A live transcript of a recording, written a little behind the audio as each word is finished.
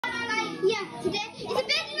Yeah, today it's a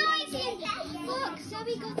bit noisy. Look, so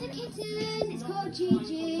we got a kitten. It's called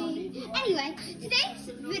Gigi. Anyway,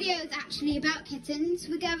 today's video is actually about kittens.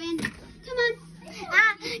 We're going, come on,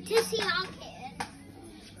 to see our kitten.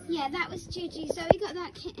 Yeah, that was Gigi. So we got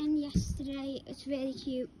that kitten yesterday. It's really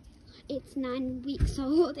cute. It's 9 weeks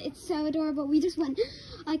old. It's so adorable. We just went,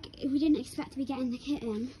 like, we didn't expect to be getting the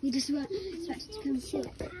kitten. We just weren't expected to come see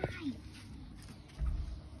it.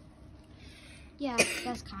 Yeah,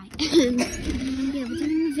 that's Kai. Yeah, we're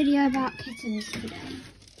doing a video about kittens today.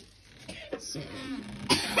 So,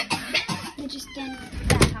 we're just in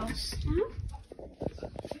their house now.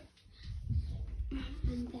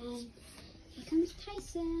 And then, here comes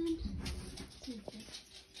Tyson.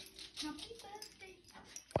 Happy birthday.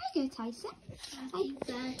 There you go, Tyson. Happy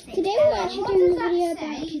birthday. Today we're actually doing a video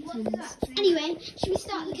about kittens. Anyway, should we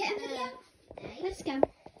start the kitten video? Let's go.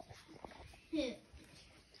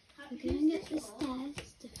 We're going up the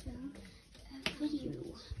stairs to film a video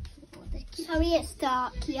for the kittens. Sorry, it's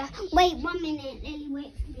dark here. Wait 1 minute, Lily,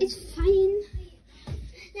 wait for me. It's fine.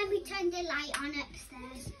 Let me turn the light on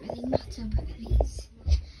upstairs. It doesn't really matter, but please.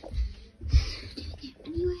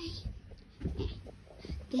 Anyway,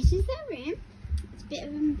 this is the room. It's a bit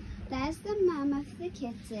of a, there's the mum of the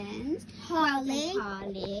kittens, Harley,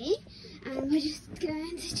 and we're just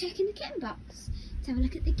going to check in the kitten box to have a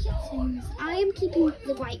look at the kittens. I am keeping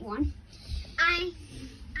the white one. I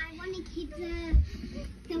want to keep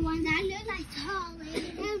the ones that look like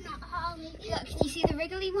Harley. No, not Harley. Look, do you see the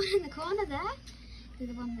wriggly one in the corner there?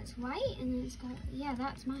 The one that's white, and then it's got, yeah,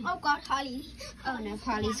 that's mine. Oh God, Harley. Oh no,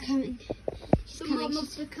 Harley's coming. She's coming.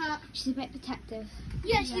 She's a bit protective.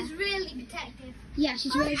 Yeah, she's really protective. Yeah,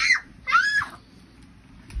 she's really.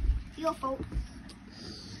 Your fault.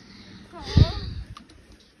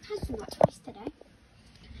 Tyson got twice today.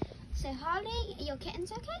 So Harley, are your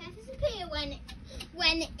kittens okay? Feathers appear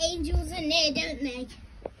when angels are near, don't they?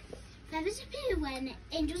 Feathers appear when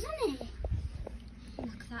angels are near.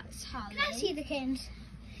 Look, that's Harley. Can I see the kittens?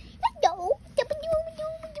 No.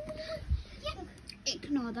 Yeah.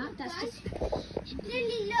 Ignore that. That's just.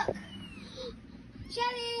 Lily, look.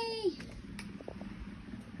 Jelly.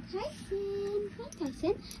 Tyson. Hi,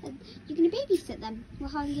 Tyson. You're going to babysit them while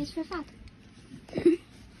Harley goes for a fag.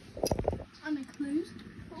 I'm closed.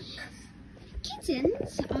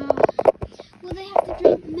 Kittens are, well, they have to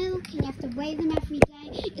drink milk and you have to weigh them every day.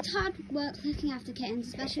 It's hard work looking after kittens,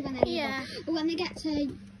 especially when they're little. But when they get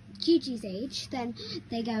to Gigi's age, then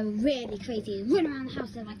they go really crazy. They run around the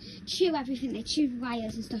house, they like chew everything, they chew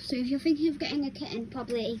wires and stuff. So if you're thinking of getting a kitten,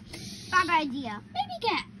 probably Bad idea. maybe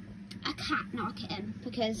get a cat, not a kitten,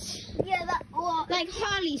 because Yeah, that or like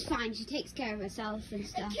Harley's fine, she takes care of herself and a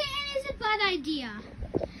stuff. kitten is a bad idea.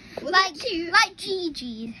 Well, Like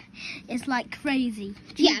Gigi is like crazy.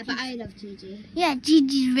 yeah, but I love Gigi. Yeah,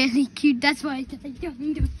 Gigi's really cute. That's why I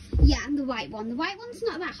don't do. Yeah, and the white one. The white one's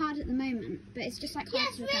not that hard at the moment, but it's just like hard Yeah,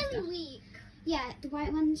 it's to look after. really weak. Yeah, the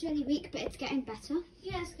white one's really weak, but it's getting better.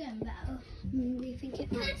 Yeah, it's getting better. We think it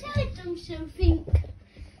Can I might. tell them something?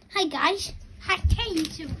 Hi guys, I tell you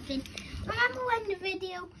something. Remember when the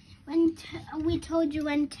video when we told you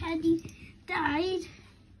when Teddy died?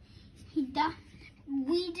 He died.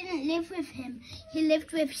 We didn't live with him. He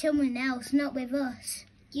lived with someone else, not with us.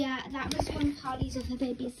 Yeah, that was one of Harley's other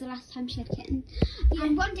babies the last time she had kittens. Yeah.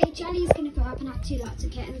 And one day Jelly's going to grow up and have 2 lots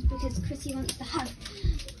of kittens because Chrissy wants to have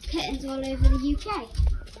kittens all over the UK.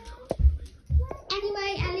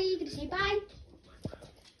 Anyway, Ellie, you're going to say bye?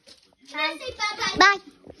 Can I say bye-bye? Bye.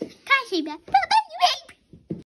 Can I say bye? Bye.